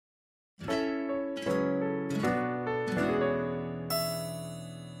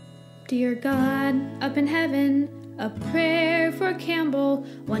Dear God, up in heaven, a prayer for Campbell.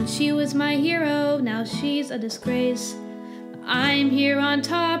 Once she was my hero, now she's a disgrace. I'm here on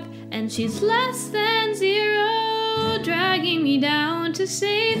top, and she's less than zero, dragging me down to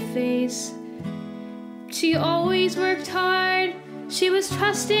save face. She always worked hard, she was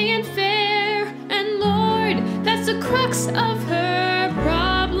trusting and fair, and Lord, that's the crux of her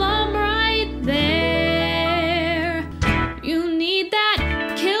problem right there. You need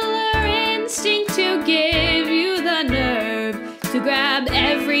that killer instinct to give you the nerve to grab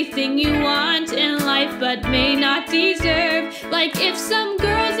everything you want in life but may not deserve. Like if some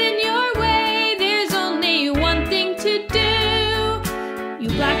girl's in your way, there's only one thing to do. You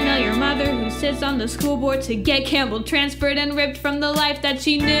blackmail your mother who sits on the school board to get Campbell transferred and ripped from the life that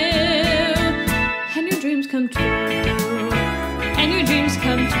she knew. And your dreams come true. And your dreams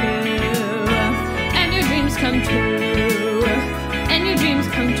come true. And your dreams come true. And your dreams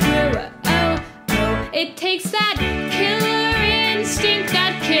come true. Oh, oh, it takes that killer instinct,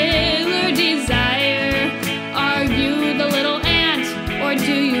 that killer desire. Are you the little ant, or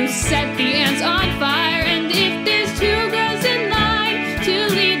do you set the ants on fire? And if there's two girls in line to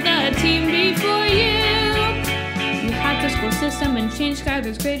lead the team before you hack the school system and change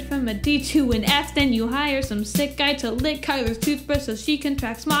Skylar's grade from a D to an F, then you hire some sick guy to lick Kyler's toothbrush so she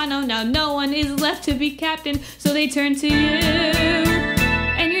contracts mono. Now no one is left to be captain, so they turn to you.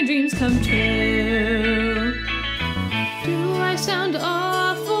 And your dreams come true. Do I sound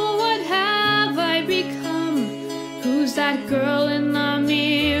awful? What have I become? Who's that girl in the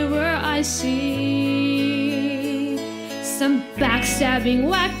mirror I see? Some backstabbing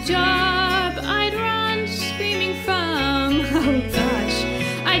whack job I'd run screaming from. Oh gosh,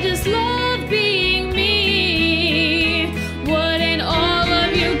 I just love being me. Wouldn't all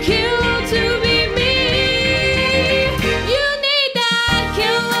of you kill to be me? You need that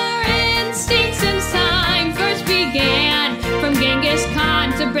killer instinct since time first began. From Genghis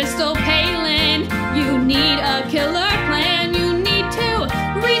Khan to Bristol Palin, you need a killer plan. You need to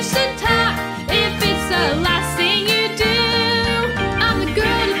reach the top if it's the last thing you do. I'm the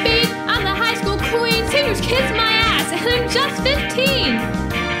girl to beat, I'm the high school queen. Seniors kiss my ass, and I'm just 15.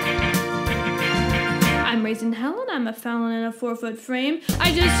 I'm raising hell and I'm a felon in a 4-foot frame.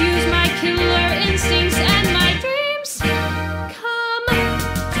 I just use my killer instincts and my